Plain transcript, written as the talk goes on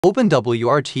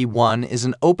OpenWrt One is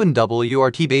an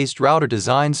OpenWrt-based router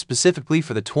designed specifically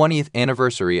for the 20th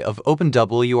anniversary of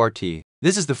OpenWrt.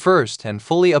 This is the first and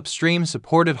fully upstream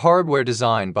supported hardware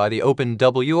designed by the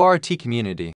OpenWrt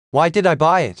community. Why did I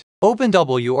buy it?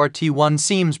 OpenWrt One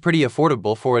seems pretty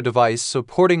affordable for a device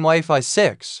supporting Wi-Fi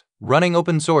 6, running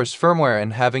open source firmware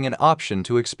and having an option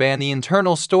to expand the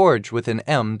internal storage with an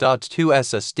M.2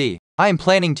 SSD. I am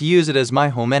planning to use it as my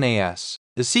home NAS.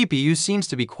 The CPU seems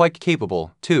to be quite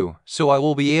capable, too, so I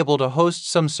will be able to host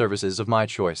some services of my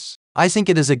choice. I think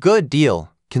it is a good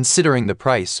deal, considering the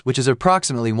price, which is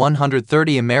approximately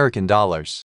 $130 American.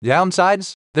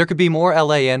 Downsides? There could be more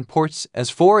LAN ports, as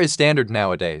 4 is standard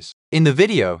nowadays. In the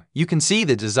video, you can see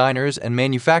the designer's and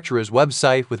manufacturer's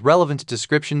website with relevant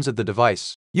descriptions of the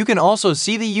device. You can also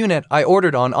see the unit I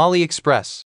ordered on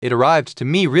AliExpress. It arrived to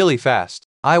me really fast.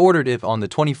 I ordered it on the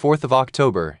 24th of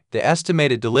October. The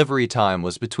estimated delivery time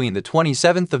was between the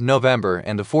 27th of November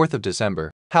and the 4th of December.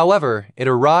 However, it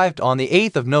arrived on the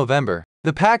 8th of November.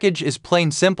 The package is plain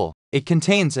simple. It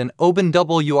contains an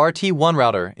OpenWrt One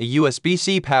router, a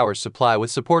USB-C power supply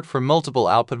with support for multiple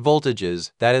output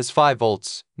voltages, that is 5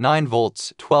 volts, 9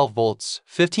 volts, 12 volts,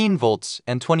 15 volts,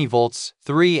 and 20 volts,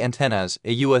 3 antennas,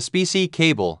 a USB-C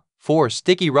cable, 4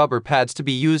 sticky rubber pads to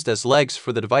be used as legs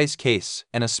for the device case,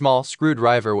 and a small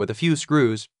screwdriver with a few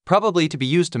screws, probably to be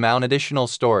used to mount additional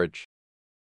storage.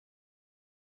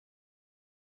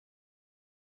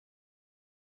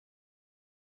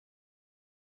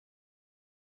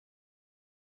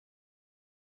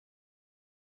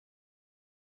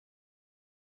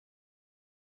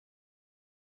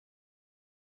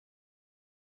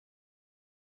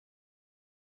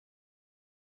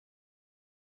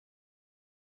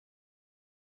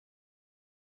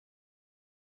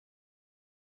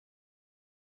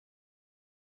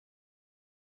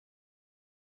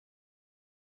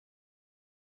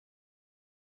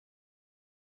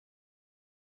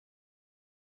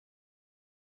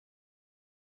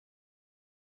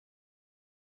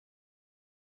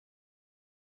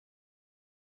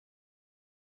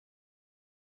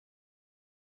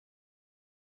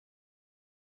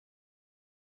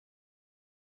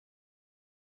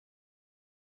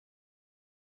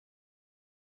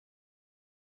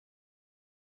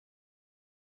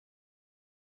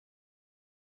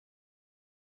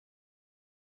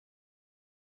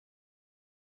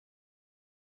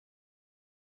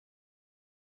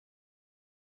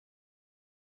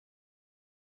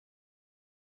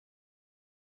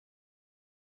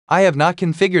 I have not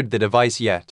configured the device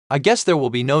yet. I guess there will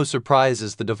be no surprise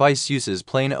as the device uses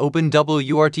plain OpenWrt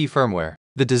firmware.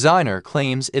 The designer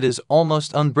claims it is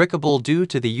almost unbrickable due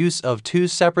to the use of 2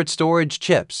 separate storage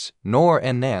chips, NOR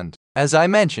and NAND. As I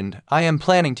mentioned, I am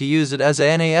planning to use it as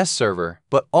a NAS server,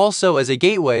 but also as a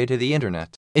gateway to the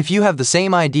internet. If you have the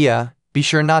same idea, be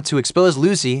sure not to expose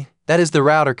Lucy, that is the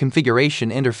router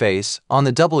configuration interface, on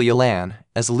the WLAN,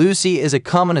 as Lucy is a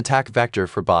common attack vector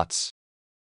for bots.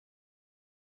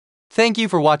 Thank you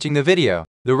for watching the video.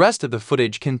 The rest of the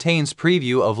footage contains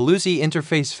preview of Lucy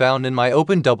interface found in my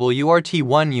OpenWrt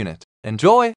One unit.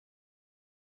 Enjoy!